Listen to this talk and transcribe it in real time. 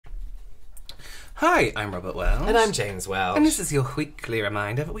Hi, I'm Robert Welsh. And I'm James Welsh. And this is your weekly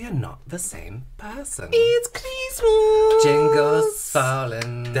reminder that we are not the same person. It's Christmas! Jingles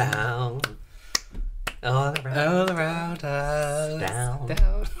falling down. All around us.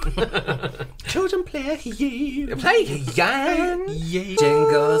 Down. Children play again. Play again. Yeah.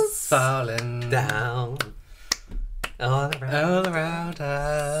 Jingles falling down. All around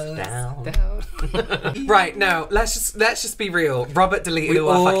us. Down. Right, now let's just be real. Robert deleted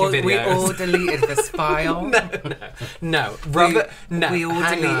all our fucking videos. We all deleted this file. No. Robert, we all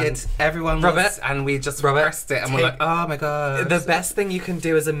deleted. Everyone was, and we just pressed it, and we're like, oh my god. The best thing you can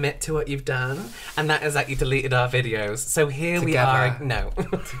do is admit to what you've done, and that is that you deleted our videos. So here we are. No,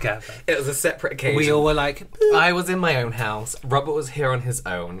 together. It was a separate occasion. We all were like, I was in my own house. Robert was here on his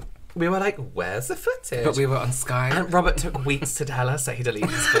own. We were like, where's the footage? But we were on Skype. And Robert took weeks to tell us that he deleted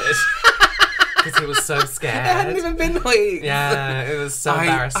his footage. Because he was so scared. It hadn't even been weeks. Yeah, it was so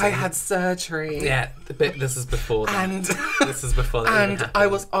embarrassing. I had surgery. Yeah, but this is before that. And this is before that. And I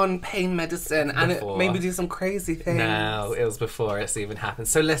was on pain medicine, and it made me do some crazy things. No, it was before it's even happened.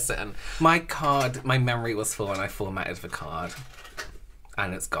 So listen. My memory was full, and I formatted the card.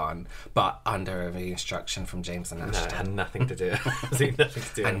 And it's gone, but under the instruction from James and Ashton. No, it had nothing to do. Nothing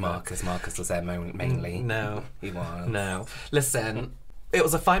to do. And Marcus was there mainly. No, he was. No, listen. It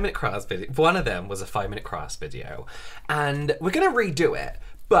was a 5-minute crafts video. One of them was a 5-minute crafts video, and we're gonna redo it.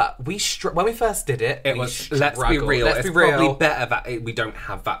 But when we first did it, it was. Let's be real. It's probably better that we don't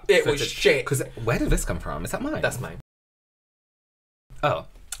have that. It was shit. Because where did this come from? Is that mine? That's mine. Oh.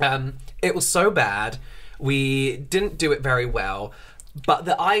 It was so bad. We didn't do it very well. But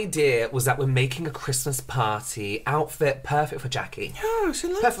the idea was that we're making a Christmas party outfit perfect for Jackie. Yeah, she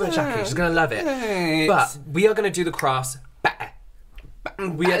loves it. Perfect for Jackie. She's going to love it. Right. But we are going to do the crafts better.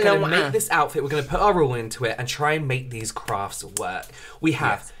 We are going to make this outfit. We're going to put our all into it and try and make these crafts work. We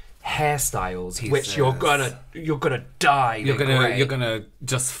have hairstyles, which you're gonna die. You're gonna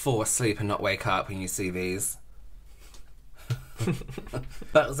just fall asleep and not wake up when you see these.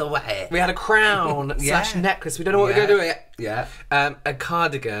 That was a way. We had a crown / necklace. We don't know what we're going to do yet. Yeah. A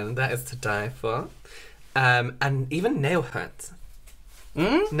cardigan that is to die for. And even nail art.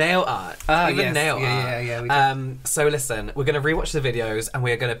 Nail art. Even nail art. Yeah. So listen, we're going to rewatch the videos and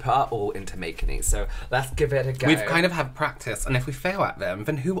we're going to put our all into making these. So let's give it a go. We've kind of had practice, and if we fail at them,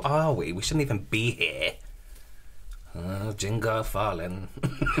 then who are we? We shouldn't even be here. Oh, Jingo falling.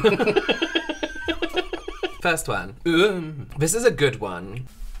 First one. This is a good one.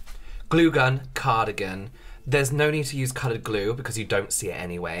 Glue gun, cardigan. There's no need to use coloured glue because you don't see it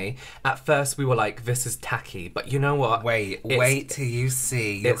anyway. At first we were like, this is tacky, but you know what? Wait till you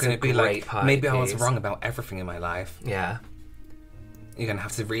see. You're going to be like, maybe I was wrong about everything in my life. Yeah. You're going to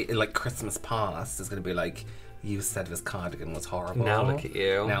have to read, like, Christmas past is going to be like, you said this cardigan was horrible. Now look at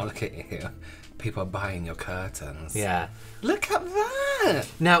you. Now look at you. People are buying your curtains. Yeah. Look at that!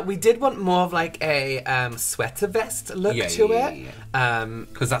 Now, we did want more of like a sweater vest look to it.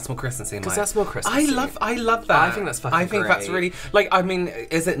 Because that's more Christmassy. Because that's more Christmassy. I love that. I think that's fucking great. that's really, like, I mean,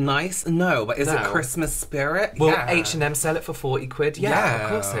 is it nice? No, but is it Christmas spirit? Will H&M sell it for 40 quid? Yeah, of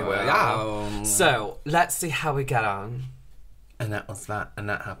course they will. Yeah. So, let's see how we get on. And that was that, and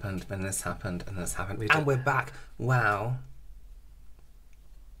that happened, and this happened, and this happened. And we're back. Wow.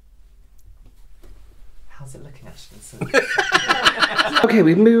 How's it looking, Ashton? Okay,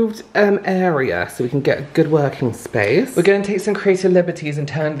 we've moved area so we can get a good working space. We're going to take some creative liberties and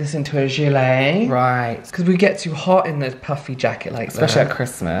turn this into a gilet. Right. Because we get too hot in this puffy jacket like that. Especially at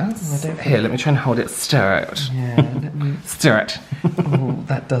Christmas. Here, let me try and hold it. Stir it. Yeah, let me... Stir it. Oh,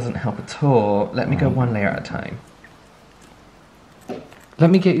 that doesn't help at all. Let me go one layer at a time.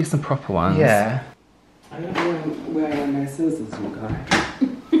 Let me get you some proper ones. Yeah. I don't know where my scissors will go.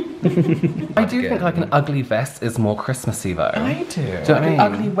 I do think like an ugly vest is more Christmassy though. I do. Do you know what I mean? An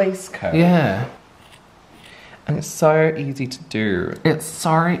ugly waistcoat. Yeah. And it's so easy to do. It's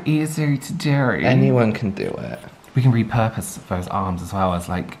so easy to do. Anyone can do it. We can repurpose those arms as well as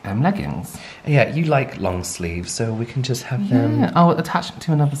like leggings. Yeah, you like long sleeves, so we can just have them. Oh, attach it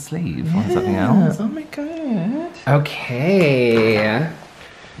to another sleeve or something else. Oh my god. Okay.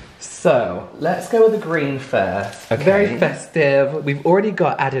 So, let's go with the green first. Okay. Very festive. We've already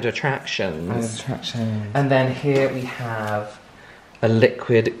got added attractions. And then here we have a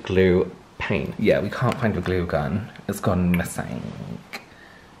liquid glue paint. Yeah, we can't find the glue gun. It's gone missing.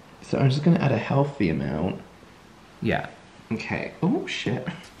 So I'm just going to add a healthy amount. Yeah. Okay. Oh, shit.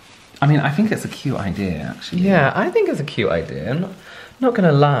 I mean, I think it's a cute idea, actually. Yeah, I think it's a cute idea. Not going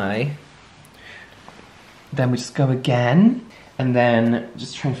to lie. Then we just go again. And then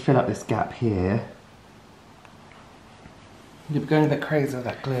just try and fill up this gap here. You're going a bit crazy with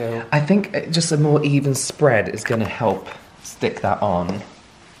that glue. I think just a more even spread is going to help stick that on. Do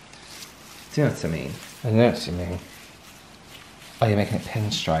you know what I mean? I know what you mean. Oh, you're making it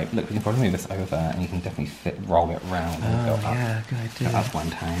pinstripe. Look, we can probably move this over and you can definitely roll it round and go up. Yeah, good idea. Go up one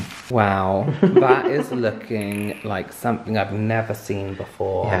time. Wow, that is looking like something I've never seen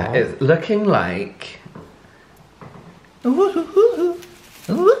before. Yeah, it's looking like...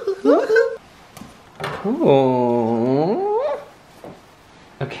 Ooh.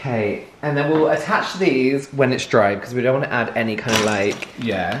 Okay, and then we'll attach these when it's dry because we don't want to add any kind of like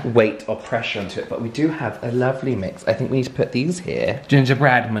weight or pressure onto it. But we do have a lovely mix. I think we need to put these here.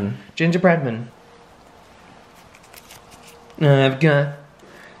 Gingerbreadman. Gingerbreadman. I've got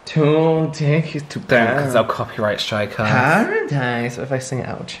to take you to Because they'll copyright strike us. paradise. What if I sing it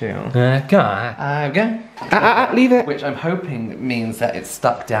out too? I've got. Leave it. Which I'm hoping means that it's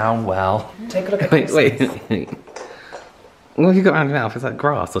stuck down well. Take a look at Wait. What have you got around your mouth? Is that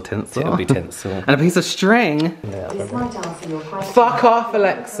grass or tinsel? It'll be tinsel. And a piece of string. This might answer your question. Fuck off,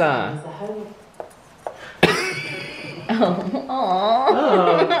 Alexa.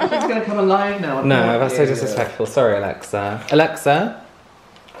 Oh, she's gonna come alive now. No, that's so disrespectful. Sorry, Alexa. Alexa,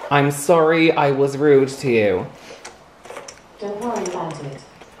 I'm sorry I was rude to you. Don't worry about it.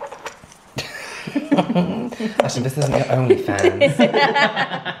 Actually, this isn't your OnlyFans.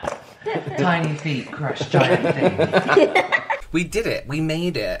 Tiny feet crush giant things. We did it. We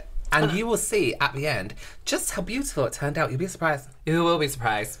made it. And you will see at the end just how beautiful it turned out. You'll be surprised. You will be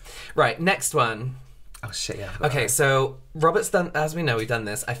surprised. Right, next one. Oh, shit, yeah. Okay, so Robert's done, as we know, we've done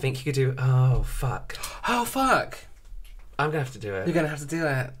this. I think you could do, oh, fuck. Oh, fuck. I'm gonna have to do it. You're going to have to do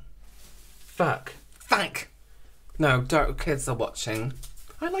it. Fuck. Fuck. No, don't. Kids are watching.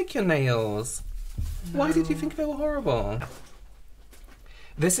 I like your nails. No. Why did you think they were horrible?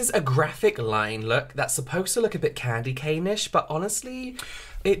 This is a graphic line look that's supposed to look a bit candy cane-ish, but honestly,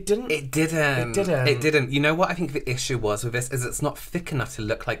 it didn't. It didn't. You know what I think the issue was with this is it's not thick enough to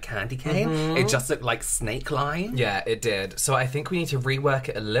look like candy cane. It just looked like snake line. Yeah, it did. So I think we need to rework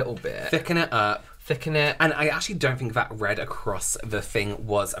it a little bit. Thicken it up. Thicken it. And I actually don't think that red across the thing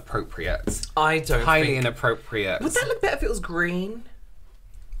was appropriate. I don't Highly inappropriate. Would that look better if it was green?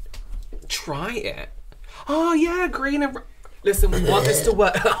 Try it. Oh, yeah, green and... Listen, we want this to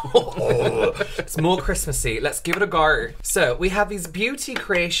work. It's more Christmassy. Let's give it a go. So we have these beauty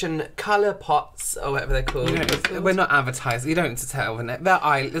creation colour pots, or whatever they're called. We're not advertising. You don't need to tell them it.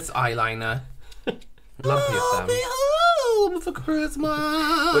 It's eyeliner. Lumpy of them. Home for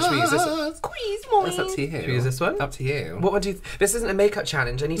Christmas. Which we use this. That's up to you. Should we use this one? Up to you. What would you? This isn't a makeup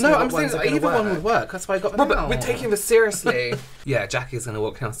challenge. I need to know No, what I'm saying ones are either gonna one would work. That's why I got them Robert, out. we're taking this seriously. Yeah, Jackie's gonna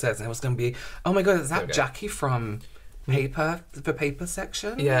walk downstairs, and it was gonna be, oh my god, is that Okay. Jackie from the paper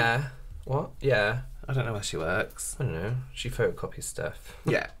section? Yeah. What? Yeah. I don't know where she works. I don't know. She photocopies stuff.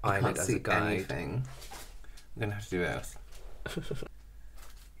 Yeah, I Eyelid can't as a see guide. anything. I'm gonna have to do this.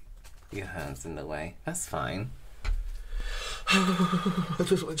 Your hand's in the way. That's fine. I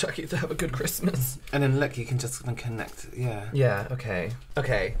just want Jackie to have a good Christmas. And then look, you can just connect. Yeah. Yeah. Okay.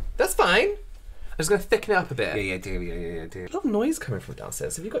 Okay. That's fine. I'm just gonna thicken it up a bit. Yeah, do. A lot of noise coming from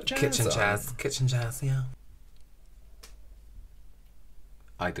downstairs. Have you got jazz Kitchen on? jazz, yeah.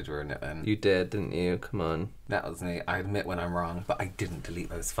 I did ruin it then. You did, didn't you? Come on. That was me. I admit when I'm wrong, but I didn't delete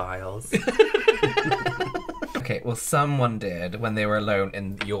those files. Okay, well, someone did when they were alone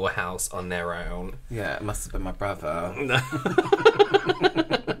in your house on their own. Yeah, it must have been my brother.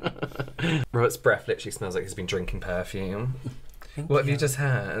 Robert's breath literally smells like he's been drinking perfume. What have you just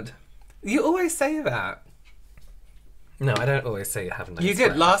had? You always say that. No, I don't always say you have a nice You did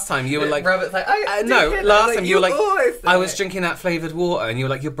breath. last time. You were like, Robert's like, last time you were like, always say I was it. drinking that flavoured water, and you were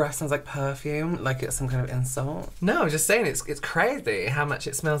like, your breath smells like perfume, like it's some kind of insult. No, I'm just saying it's crazy how much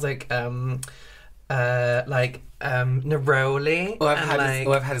it smells like neroli. All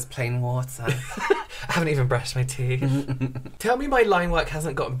I've had is plain water. I haven't even brushed my teeth. Tell me my line work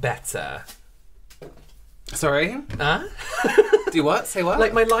hasn't gotten better. Sorry? Huh? Do what? Say what?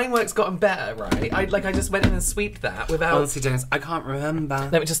 Like my line work's gotten better, right? I just went in and sweeped that without. Honestly, James, I can't remember.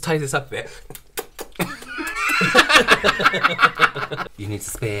 Let me just tie this up a bit. You need to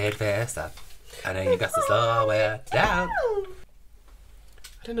speed this up. And then you got to slow it down.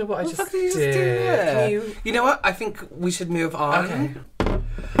 I don't know what I What the just fuck did you did. just do there? Can you... You know what? I think we should move on.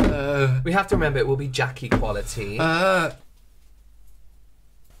 Okay. We have to remember it will be Jackie quality. I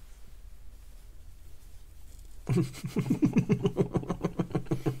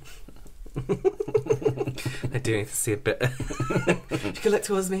do need to see a bit. You can look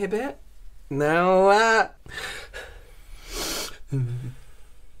towards me a bit. No.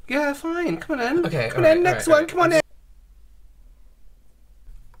 Yeah, fine. Come on in. Okay, Come on in. Next one. Come on in.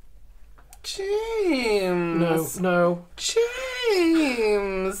 James. No.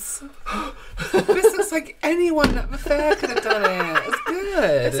 James. This looks like anyone at the fair could have done it. It's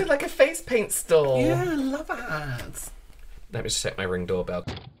good. Is it like a face paint store? Yeah, I love that. Let me just check my Ring doorbell.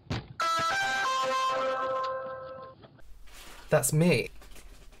 That's me.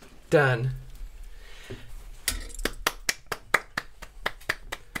 Done.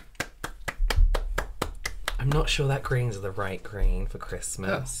 I'm not sure that green's the right green for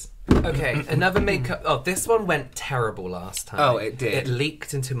Christmas. Okay, another makeup. Oh, this one went terrible last time. Oh, it did. It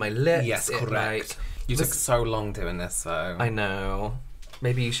leaked into my lips. Yes, It, correct. like, You took so long doing this, though. I know.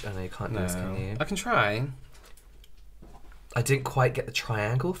 Maybe you should. Oh, no, you can't do this, can you? I can try. I didn't quite get the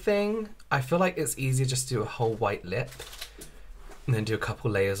triangle thing. I feel like it's easier just to do a whole white lip and then do a couple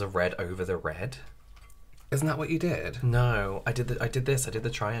layers of red over the red. Isn't that what you did? No, I did the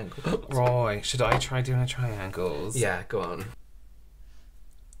triangle. Roy, should I try doing the triangles? Yeah, go on.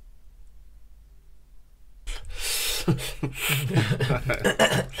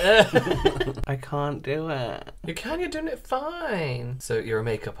 I can't do it. You can, you're doing it fine. So you're a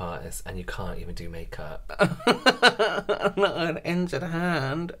makeup artist and you can't even do makeup. I'm not an injured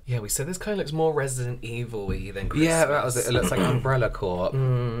hand. Yeah, we said this kind of looks more Resident Evil-y than Christmas. Yeah, that was it. It looks like Umbrella Corp.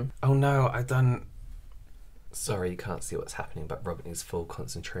 Oh no, I've done... Sorry, you can't see what's happening, but Robert needs full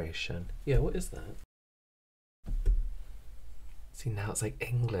concentration. Yeah, what is that? See, now it's like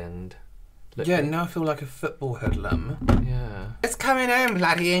England. Look, Yeah, now I feel like a football hoodlum. Yeah. It's coming home,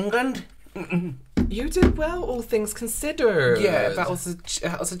 bloody England. You did well, all things considered. Yeah, that was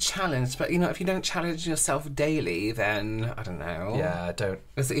a challenge. But, you know, if you don't challenge yourself daily, then, I don't know. Yeah, don't.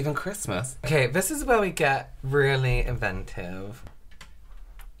 Is it even Christmas? Okay, this is where we get really inventive.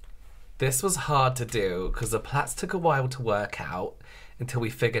 This was hard to do because the plaits took a while to work out until we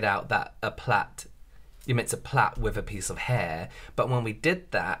figured out that a plait, you're meant to plait with a piece of hair. But when we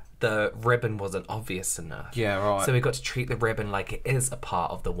did that, the ribbon wasn't obvious enough. Yeah, right. So we got to treat the ribbon like it is a part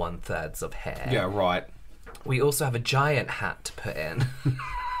of the 1/3 of hair. Yeah, right. We also have a giant hat to put in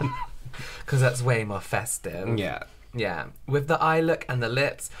because that's way more festive. Yeah. Yeah. With the eye look and the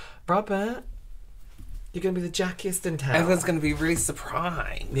lips. Robert, you're going to be the jackiest in town. Everyone's going to be really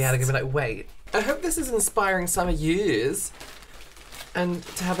surprised. Yeah, they're going to be like, wait. I hope this is inspiring some of yous. And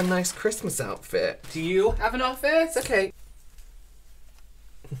to have a nice Christmas outfit. Do you have an office? Okay.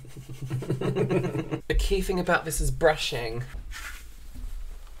 The key thing about this is brushing.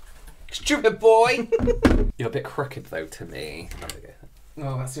 Stupid boy! You're a bit crooked, though, to me.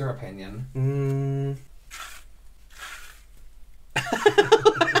 Well, that's your opinion.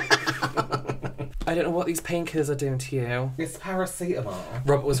 I don't know what these painkillers are doing to you. It's paracetamol.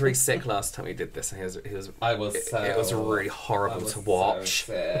 Robert was really sick last time we did this, and he was. I was It was really horrible to watch.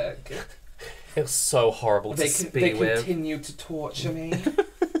 So sick. It was so horrible They to be with. continue to torture me.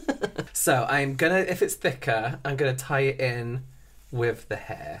 So I'm gonna, if it's thicker, I'm gonna tie it in with the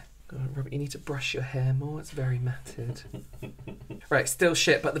hair. God, Robert, you need to brush your hair more. It's very matted. Right, still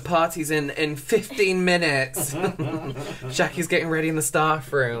shit, but the party's in 15 minutes. Jackie's getting ready in the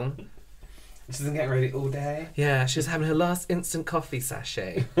staff room. She doesn't get ready all day. Yeah, she's having her last instant coffee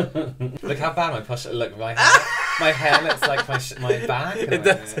sachet. Look how bad my push. Look, my hair looks like my back. It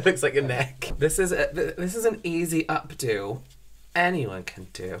does. It looks like your neck. This is an easy updo. Anyone can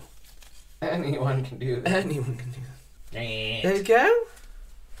do. Anyone can do this. Anyone can do that. There we go.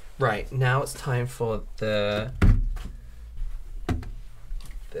 Right, now it's time for these.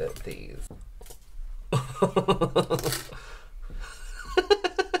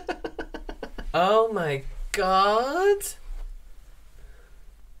 Oh my god.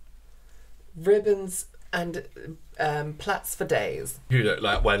 Ribbons and plaits for days. You look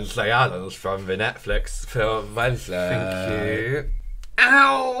like Wednesday Addams from the Netflix film Wednesday. Thank you.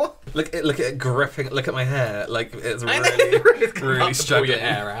 Ow! Look at it gripping. Look at my hair. Like it's really Pull your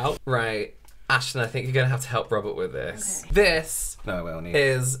hair out. Right. Ashton, I think you're going to have to help Robert with this. Okay. This No, I will need.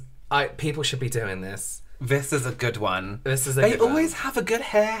 is... people should be doing this. This is a good one. This is a They good always one. have a good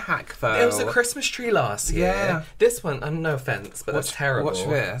hair hack though. It was a Christmas tree last year. Yeah. This one, no offence, but that's terrible. Watch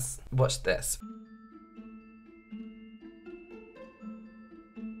this. Watch this.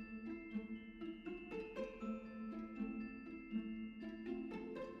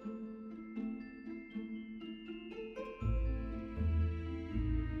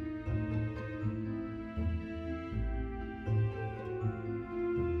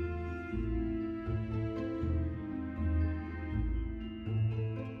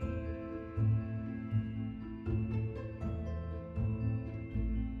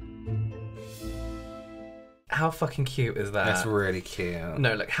 How fucking cute is that? That's really cute.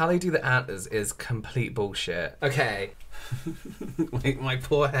 No, like how they do the antlers is complete bullshit. Okay, My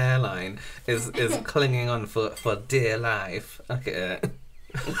poor hairline is clinging on for dear life. Look at it.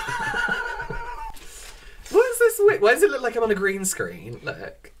 What is this? Why does it look like I'm on a green screen?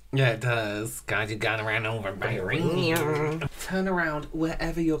 Look. Yeah, it does. God, you gotta run over by ring. Turn around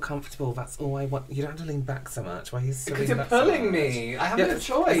wherever you're comfortable. That's all I want. You don't have to lean back so much. Why are you so Because you're pulling me. I have no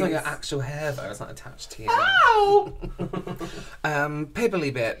choice. It's not your actual hair though. It's not attached to you. Ow!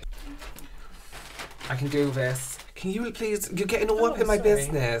 Pibbly bit. I can do this. Can you please? You're getting all up in my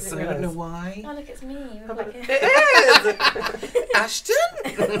business. I don't know why. Oh, look, it's me. With like a... It is!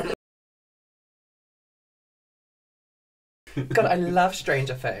 Ashton? God, I love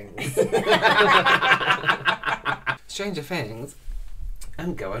Stranger Things. Stranger Things.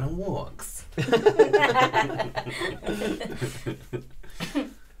 I'm going on walks. I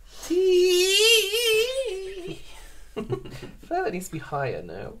feel it needs to be higher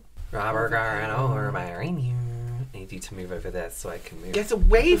now. Robert going over my ring. I need you to move over there so I can move. Get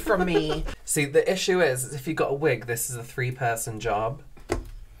away from me! See, the issue is, if you've got a wig, this is a 3-person job.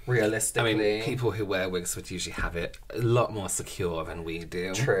 Realistically. I mean, people who wear wigs would usually have it a lot more secure than we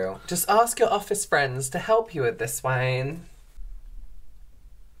do. True. Just ask your office friends to help you with this, Wayne.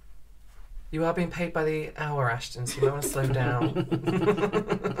 You are being paid by the hour, Ashton, so you might want to slow down.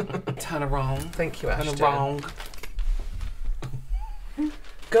 Turn around. Thank you, Ashton. Turn around.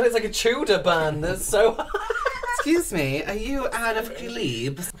 God, it's like a Tudor bun. That's so hard. Excuse me, are you Anne of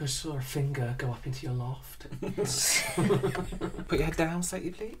Glebe? I saw a finger go up into your loft. Put your head down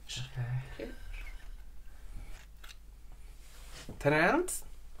slightly, please. Okay. Turn around.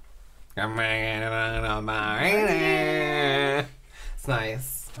 It's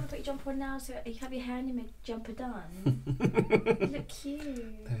nice. I want to put your jumper on now so you have your hair and your jumper done. You look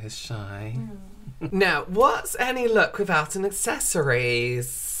cute. That is shy. Now, what's any look without an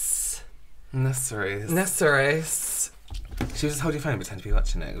accessories? Necessaries. She was just hold your phone and pretend to be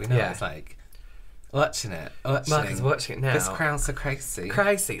watching it. We know Yeah. it's like watching it. Watching. Mark is watching it now. This crown's so crazy.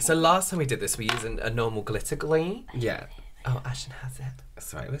 Crazy. So last time we did this, we used a normal glitter glue. Yeah. Oh, Ashton has it.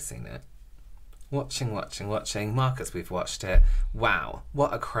 That's right, we've seen it. Watching. Marcus, we've watched it. Wow,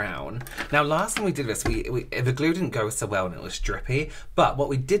 what a crown. Now, last time we did this, the glue didn't go so well and it was drippy. But what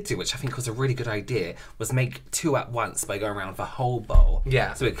we did do, which I think was a really good idea, was make 2 at once by going around the whole bowl.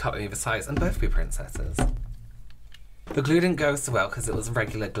 Yeah. So we cut them either sides and both be princesses. The glue didn't go so well because it was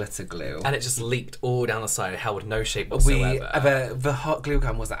regular glitter glue. And it just leaked all down the side. It held no shape whatsoever. The hot glue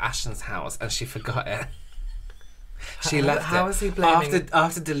gun was at Ashton's house and she forgot it. She left how it. is he blaming...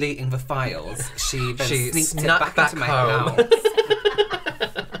 After deleting the files, she then sneaked it snuck back into my home. house.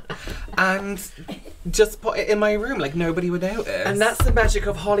 And just put it in my room like nobody would notice. And that's the magic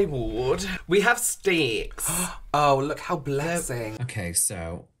of Hollywood. We have sticks. Oh, look how blessing. Okay,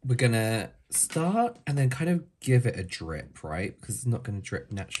 so we're gonna start and then kind of give it a drip, right? Because it's not gonna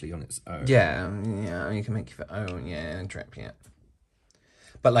drip naturally on its own. Yeah, you can make your own, drip, yeah.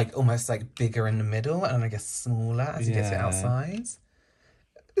 But like almost like bigger in the middle and I guess smaller as you get it outside.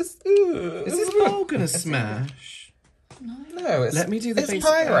 Is this bowl gonna smash? No, it's... Let me do the it's basic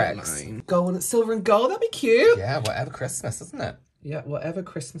Pyrex. outline. Gold, silver and gold, that'd be cute. Yeah, whatever Christmas, isn't it? Yeah, whatever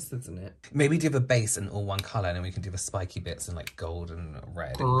Christmas, isn't it? Maybe do the base in all one colour and then we can do the spiky bits in like gold and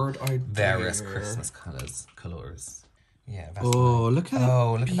red. Good idea. Various Christmas colours. Yeah, that's nice. Look at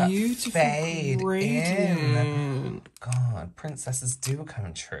look at that beautiful fade gradient. in. God, princesses do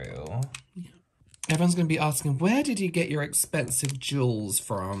come true. Everyone's going to be asking, where did you get your expensive jewels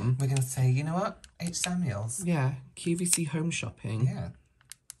from? We're going to say, you know what? H. Samuels. Yeah, QVC Home Shopping. Yeah.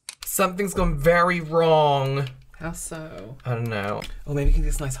 Something's gone very wrong. How so? I don't know. Or maybe you can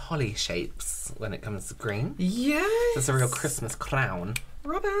do some nice holly shapes when it comes to green. Yes. That's a real Christmas crown.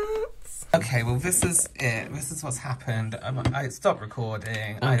 Roberts. Okay, well, this is it. This is what's happened. I stopped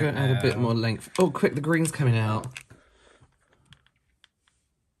recording. I'm going to add a bit more length. Oh, quick, the green's coming out.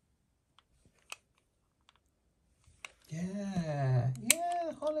 Yeah,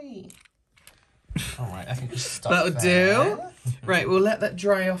 holly. All right, I think we should stop That'll there. do. Right, we'll let that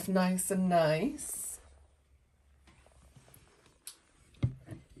dry off nice and nice.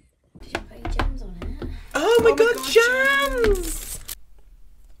 Did you put your gems on it? Oh my god, jams!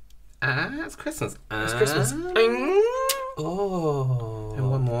 It's Christmas. It's Christmas. Oh.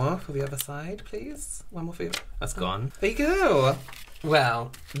 And one more for the other side, please. One more for you. That's gone. There you go.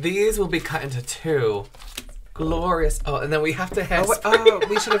 Well, these will be cut into 2. Glorious. Oh, and then we have to hairspray.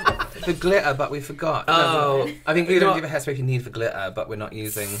 We should have the glitter, but we forgot. Oh. No, I think you don't give a hairspray if you need the glitter, but we're not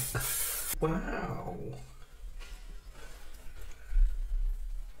using. Wow.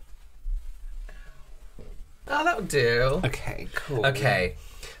 Oh, that'll do. Okay, cool. Okay,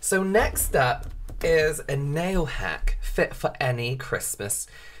 so next up, is a nail hack fit for any Christmas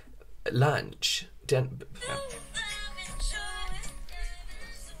lunch.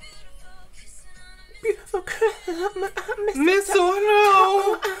 Beautiful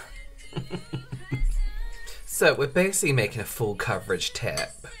Mistletoe. So we're basically making a full coverage tip.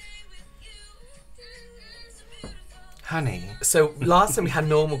 Honey. So last time we had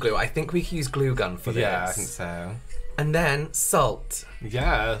normal glue. I think we can use glue gun for this. Yeah, I think so. And then salt.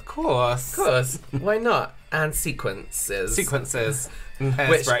 Yeah, of course. Of course. Why not? And sequences. Sequences. Which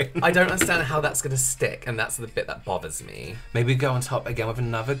Hairspray. I don't understand how that's going to stick, and that's the bit that bothers me. Maybe go on top again with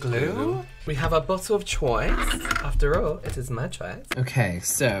another glue. We have our bottle of choice. After all, it is my choice. Okay,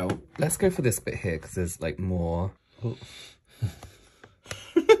 so let's go for this bit here because there's like more.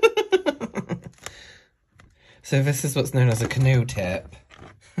 So this is what's known as a canoe tip.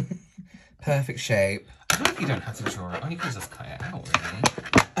 Perfect shape. I don't know if you don't have to draw it on, you can just cut it out, really.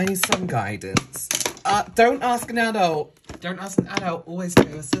 I need some guidance. Don't ask an adult. Don't ask an adult, always get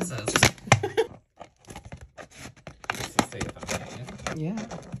your scissors. Yeah.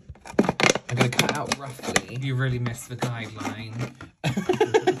 I'm going to cut out roughly. You really missed the guideline.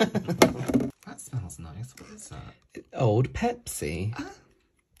 That smells nice. What is that? Old Pepsi.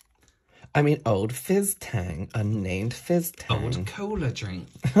 I mean, old Fizz Tang. Unnamed Fizz Tang. Old cola drink.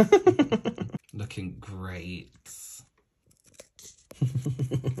 Looking great.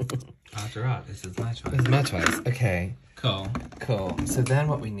 After all, this is my choice. This is my choice. Okay. Cool. Cool. So then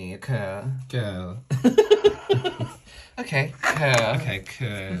what we need, Go. Okay. Okay,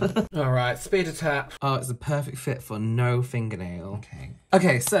 cool. Alright, speeder tap. Oh, it's a perfect fit for no fingernail. Okay.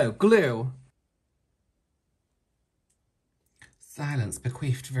 Okay, so glue. Silence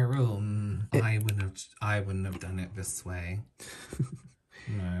bequeathed to the room. I wouldn't have done it this way.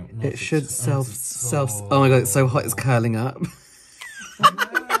 No. It should self. Oh my god, it's so hot, it's curling up.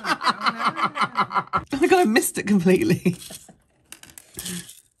 Oh my god, I missed it completely. There's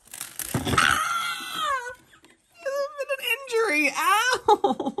been an injury.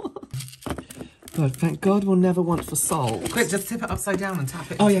 Ow! God, thank God we'll never want for salt. Quick, just tip it upside down and tap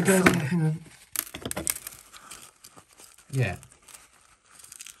it. Oh yeah, go. Hang on. Yeah.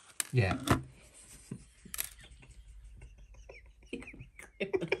 Yeah.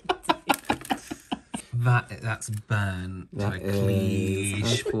 That's burnt to a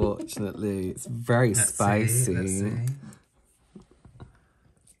cliche. Unfortunately, it's very spicy. Let's see.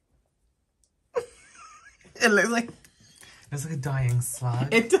 It looks like a dying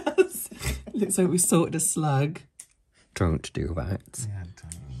slug. it does. It looks like we sorted a slug. Don't do that. Yeah,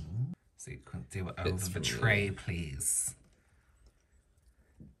 don't. So you can do it over the tray, please.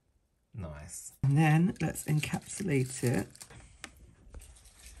 Nice. And then let's encapsulate it.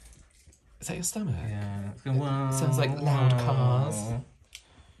 Is that your stomach? Yeah. Wow. Sounds like loud cars.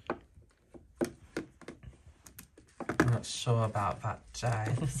 I'm not sure about that,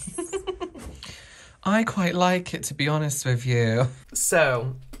 Jace. I quite like it, to be honest with you.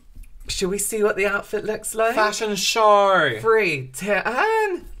 So, should we see what the outfit looks like? Fashion show. 3, 2,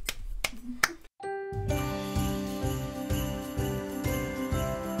 and...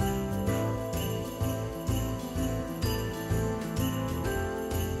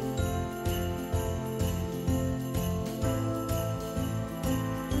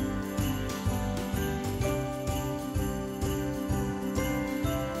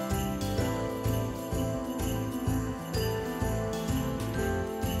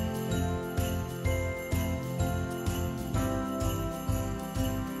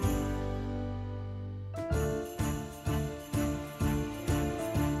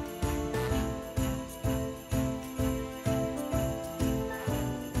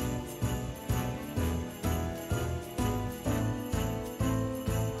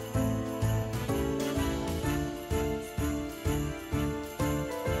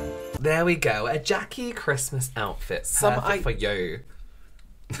 There we go, a Jackie Christmas outfit. Perfect for you.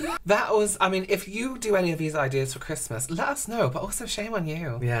 That was, I mean, if you do any of these ideas for Christmas, let us know, but also shame on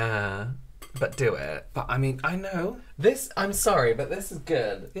you. Yeah, but do it. But I mean, I know. This, I'm sorry, but this is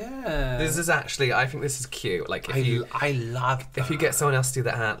good. Yeah. This is actually, I think this is cute. Like, if I love that. If you get someone else to do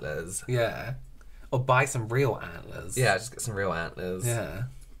the antlers. Yeah. Or buy some real antlers. Yeah, just get some real antlers. Yeah.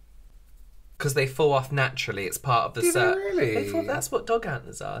 Because they fall off naturally. It's part of the Do set. they really? They fall, that's what dog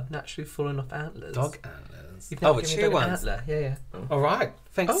antlers are. Naturally falling off antlers. Dog antlers. You've never Oh, given me a two dog an ones. antler. Yeah, yeah. All right.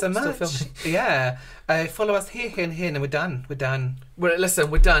 Thanks so still much. filming. Yeah. Follow us here, and here, and we're done. We're done. Well, listen,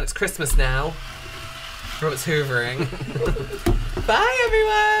 we're done. It's Christmas now. Robert's hoovering. Bye,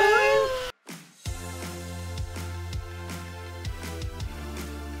 everyone.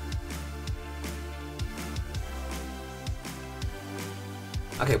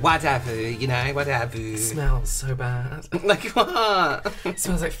 Bye. Okay, whatever, you know, whatever. Smells so bad. Like what? It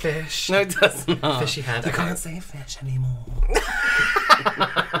smells like fish. No, it does not. Fishy hand. You Okay. can't say fish anymore.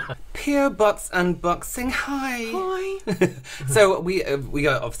 PO Box unboxing. Hi. So we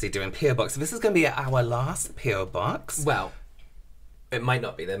are obviously doing PO Box. This is going to be our last PO Box. Well, it might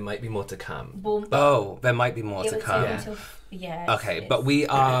not be. There might be more to come. Well, Oh, there might be more it to would come. take until, yeah. Okay, but we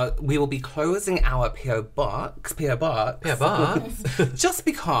will be closing our PO Box, just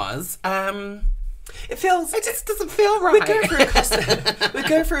because It feels. it just doesn't feel right. We're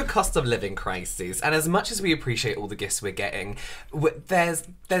going through a cost of living crisis, and as much as we appreciate all the gifts we're getting, there's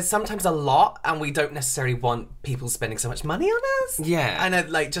sometimes a lot, and we don't necessarily want people spending so much money on us. Yeah.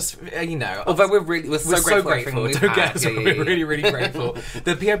 and like just you know, Although we're so grateful. Don't get us wrong, we're really, really grateful.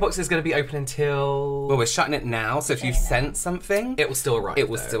 The PO box is going to be open until. Well, we're shutting it now, so if you sent something, It will still arrive. it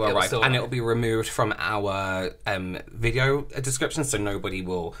will though. still arrive, and it will be removed from our video description, so nobody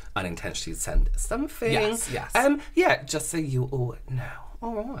will unintentionally send something. Yes. Yeah, just so you all know.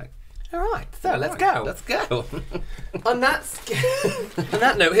 All right. All right, so let's go. Let's go. On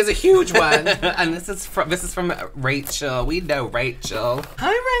that note, here's a huge one. And this is from Rachel. We know Rachel.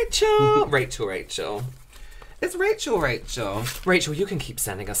 Hi, Rachel. Rachel. It's Rachel. Rachel, you can keep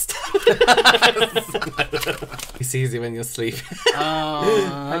sending us stuff. He sees you when you're sleeping.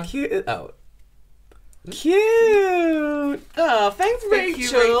 How cute. Oh. Cute. Oh, thanks, Thank you,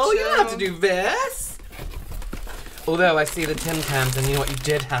 Rachel. You don't Rachel. have to do this. Although I see the tin cans, and you know what? You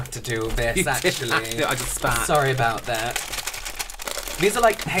did have to do this, actually. I just spat. Sorry about that. These are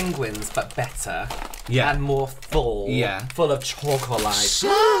like penguins, but better. Yeah. And more full. Yeah. Full of chocolate.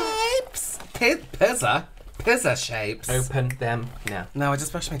 Shapes. Pizza shapes. Open them now. No, I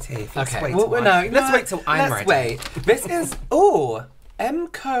just brushed my teeth. Let's Okay. wait Well, till no, let's wait till I'm ready. Let's wait. This is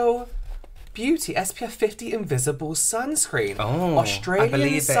Emco Beauty SPF 50 Invisible Sunscreen. Oh, Australian I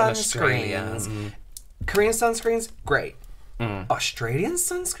believe it in sunscreens. Australia. Korean sunscreens, great. Australian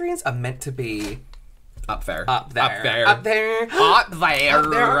sunscreens are meant to be Up there. up there. Up there. Up there. Up there. Up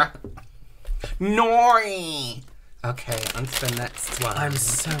there. Nori. Okay, on to the next one. I'm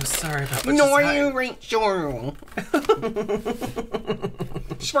so sorry about what Nori, Rachel.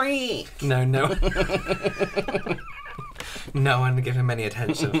 Shriek. No. No one give him any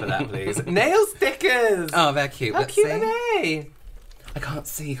attention for that, please. Nail stickers! Oh, they're cute. How Let's cute see. are they? I can't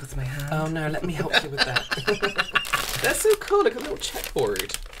see because of my hand. Oh no, let me help you with that. They're so cool, like a little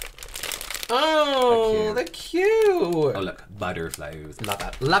checkboard. Oh, they're cute. Oh, look, butterflies. Love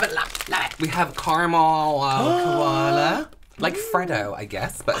it, love it, love it. We have caramel koala. Like Freddo, I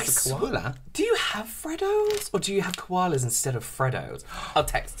guess, but it's a koala. Do you have Freddos? Or do you have koalas instead of Freddos? I'll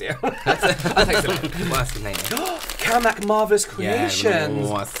text you. I'll take it. What's the name? Karamak Marvelous Creations.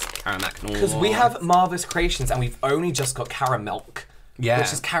 Because we have Marvelous Creations and we've only just got Caramilk. Yeah.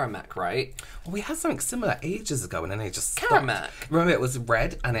 Which is Karamak, right? Well, we had something similar ages ago, and then they just stopped. Karamak. Remember, it was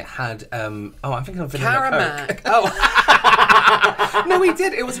red, and it had I'm thinking of vanilla Coke. Karamak. Oh. No, we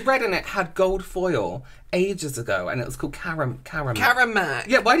did. It was red, and it had gold foil ages ago, and it was called Karamak. Karamak.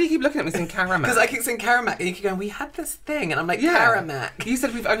 Yeah. Why do you keep looking at me saying Karamak? Because I keep saying Karamak, and you keep going, we had this thing, and I'm like, Yeah. Karamak. You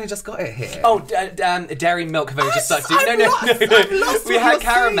said we've only just got it here. Oh, Dairy Milk have only just started doing. I'm No. lost We what had you're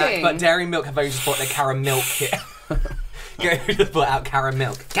Karamak, saying. but Dairy Milk have only just bought their Caramilk here. We just bought out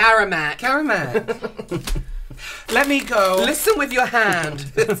Caramilk. Karamak. Karamak. Let me go. Listen with your hand.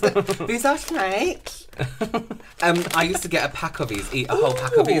 These are snakes. I used to get a pack of these, eat a whole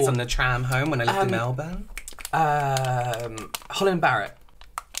pack of these on the tram home when I lived in Melbourne. Holland Barrett.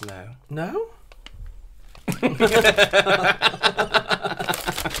 No. No?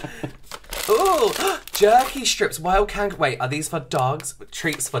 Ooh, jerky strips, wild kangaroo. Wait, are these for dogs?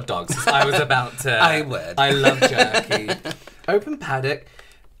 Treats for dogs. I was about to. I would. I love jerky. Open paddock.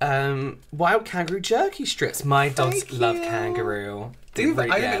 Wild kangaroo jerky strips. My dogs Thank love you. kangaroo. Do you?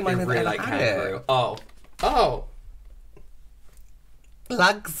 I don't think mine they have really ever like had kangaroo. it. Oh.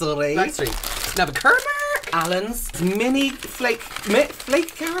 Luxury. Backstreet. Now the Kermack. Allen's mini flake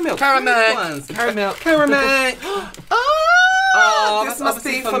caramel. Karamak. Ones. Caramel. Karamak. Oh, that's this must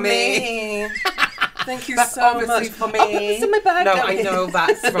obviously be for for me. me. Thank you That's so obviously much. for me. I'll put this in my bag. No, now. I know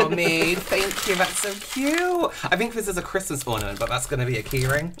that's from me. Thank you. That's so cute. I think this is a Christmas ornament, but that's going to be a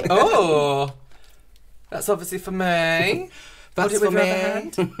keyring. Oh, that's obviously for me. That's Hold for it with your me.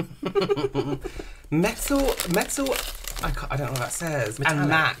 hand. Metal. I don't know what that says. Metallic. And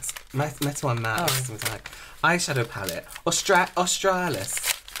matte. Metal and matte. Oh. It's metallic. Eyeshadow palette. Australis.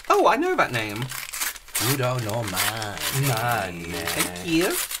 Oh, I know that name. You don't know mine. Thank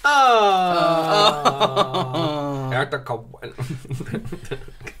you. Oh.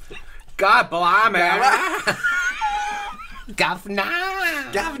 God blimey. Governor.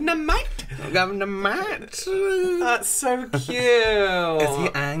 Governor Mate. Governor Matt. That's so cute. Is he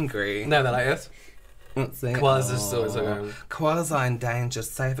angry? No, they're like this. Let's see. Koalas are so Koalas are in danger.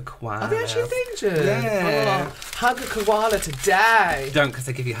 Save a koala. Are they actually endangered? Yeah. Oh, hug a koala today. Don't, because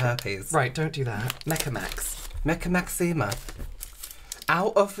they give you herpes. Right, don't do that. Mecha Max. Mecha Maxima.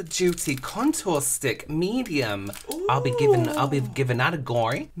 Out of duty contour stick medium. Ooh. I'll be giving that a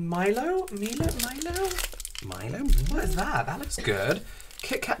gory. Milo? Milo? What is that? That looks good.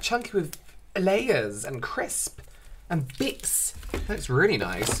 Kit Kat chunky with layers and crisp and bits. That looks really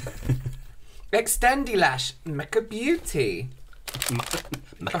nice. Extendy Lash Mecha Beauty.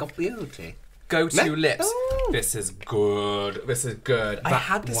 Mecha Beauty. Go-to lips. Oh. This is good. This is good. I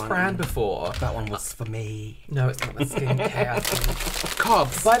had this brand before. That one was for me. No, it's not the skincare thing.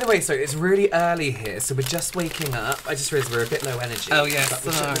 Cobs. By the way, so it's really early here, so we're just waking up. I just realised we're a bit low energy. Oh, yes,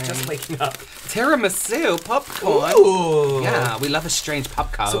 But we're just waking up. Tiramisu popcorn. Ooh. Yeah, we love a strange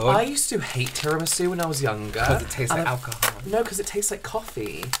popcorn. So I used to hate tiramisu when I was younger. Because it tastes like And alcohol. No, because it tastes like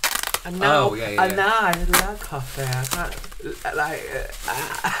coffee. And now, Oh, yeah. And now I love coffee. I can't, like,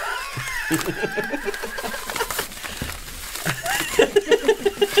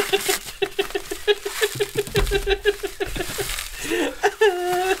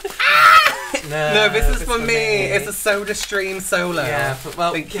 No, this is for me. It's a Soda Stream solo. Yeah,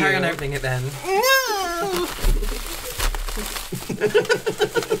 well, Thank carry on you. opening it then. No.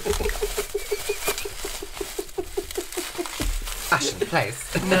 Ashen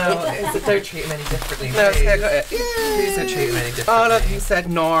place. No, don't treat him any differently. No, please. okay, I got it. Please don't treat him any differently. All of you said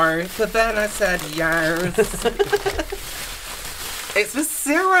no, but then I said yes. It's the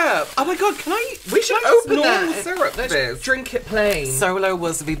syrup. Oh my god, We should I open normal that. syrup Let's this? drink it plain. Solo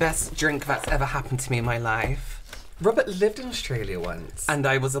was the best drink that's ever happened to me in my life. Robert lived in Australia once. And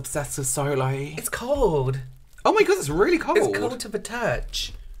I was obsessed with Solo. It's cold. Oh my god, it's really cold. It's cold to the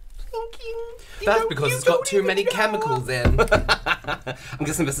touch. Thank you. That's because it's got too many chemicals in. I'm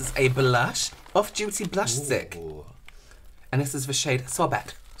guessing this is a blush. Off-duty blush stick. And this is the shade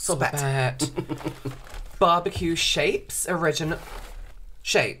Sorbet. Bet. Barbecue shapes, original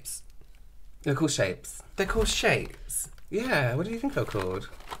shapes. They're called shapes. They're called shapes. Yeah, what do you think they're called?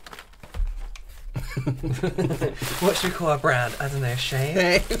 What should we call our brand? I don't know,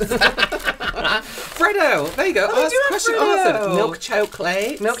 shape. Freddo! There you go. Oh, we do have question Freddo. answered. Milk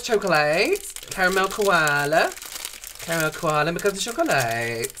chocolate. Milk chocolate. Caramel koala. Caramel koala because of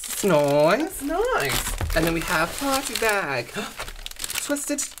chocolate. It's nice. It's nice. And then we have party bag.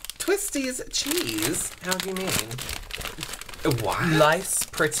 Twisties cheese. How do you mean? What? Life's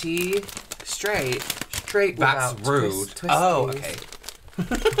pretty Straight. straight That's without rude. twisties. Oh, okay.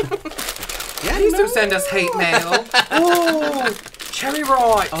 Yeah, Please don't send us hate mail. Oh, cherry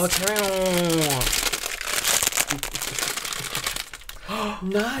ripe. Oh, cherry.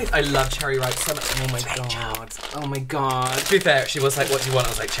 Nice. I love cherry ripe so much. Oh my god. Oh my god. To be fair, she was like, what do you want? I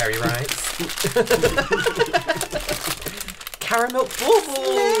was like, cherry ripes. Caramel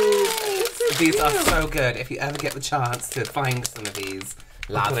bubbles. These are so good. If you ever get the chance to find some of these,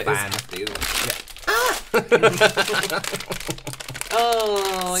 lad fan.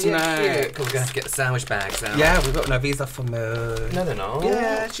 Oh, yeah, Snacks. cute. Cool, we're going to have to get the sandwich bags out. Yeah, we've got no. These are for mood. No, they're not.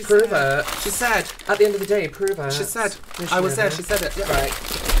 Yeah, she prove said. it. She said. At the end of the day, prove it. She said. Yeah, I was there. did. She said it. Yeah. Right.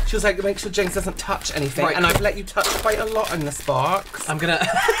 She was like, make sure James doesn't touch anything, Right. and I've let you touch quite a lot in this box. I'm gonna.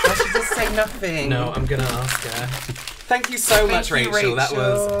 I should just say nothing. No, I'm gonna ask her. Thank you so much, Thank you, Rachel. That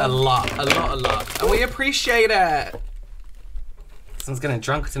was Rachel. a lot. And we appreciate it. Someone's getting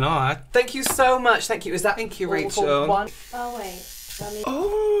drunk tonight. Thank you so much. Thank you. Is that Thank you, all for Rachel. one? Oh wait, let me.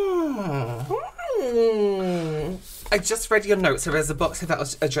 Oh. Mm. I just read your notes. So there's a box here that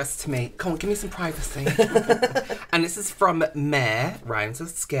was addressed to me. Come on, give me some privacy. And this is from Maire, rhymes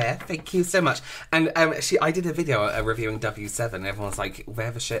with scare. Thank you so much. And I did a video reviewing W7. And everyone's like,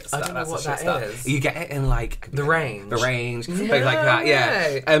 where the shit stuff? don't know That's what the shit that stuff. is. You get it in like The range. things like that.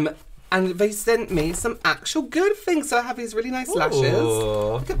 Yeah. And they sent me some actual good things. So I have these really nice lashes.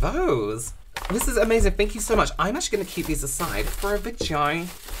 Ooh. Look at those. This is amazing. Thank you so much. I'm actually going to keep these aside for a vagina.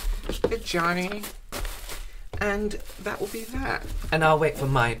 And that will be that. And I'll wait for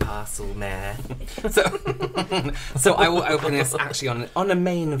my parcel, Maire. So I will open this actually on a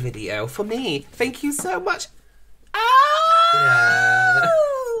main video for me. Thank you so much. Yeah.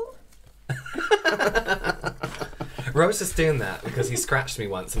 Robert's just doing that because he scratched me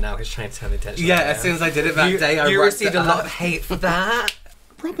once and now he's trying to turn the attention. Yeah, on as me. soon as I did it that day, I You wrapped received it a lot up. of hate for that.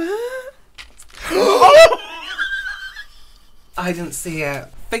 Robert? I didn't see it.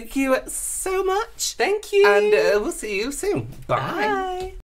 Thank you so much. Thank you. And we'll see you soon. Bye. Bye.